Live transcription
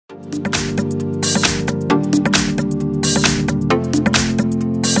Here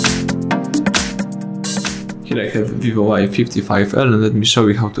I have VIVO Y55L, and let me show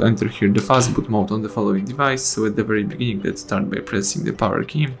you how to enter here the Fastboot mode on the following device. So at the very beginning, let's start by pressing the power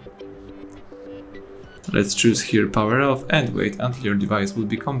key. Let's choose here power off and wait until your device will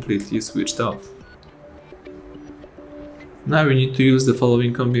be completely switched off. Now we need to use the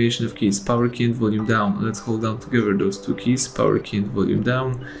following combination of keys, power key and volume down. Let's hold down together those two keys, power key and volume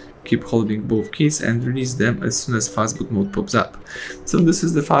down. Keep holding both keys and release them as soon as Fastboot mode pops up. So this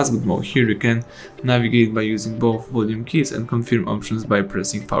is the Fastboot mode. Here you can navigate by using both volume keys and confirm options by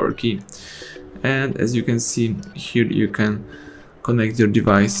pressing power key. And as you can see here, you can connect your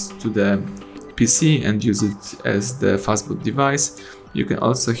device to the PC and use it as the Fastboot device. You can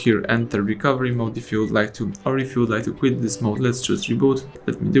also here enter recovery mode if you would like to, or if you would like to quit this mode, let's choose reboot.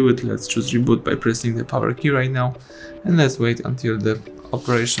 Let me do it. Let's choose reboot by pressing the power key right now, and let's wait until the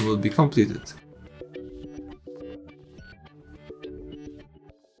operation will be completed.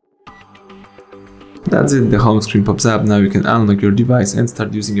 That's it, the home screen pops up. Now you can unlock your device and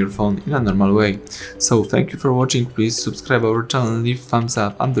start using your phone in a normal way. So thank you for watching, please subscribe our channel and leave thumbs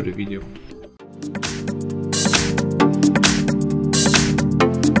up under the video.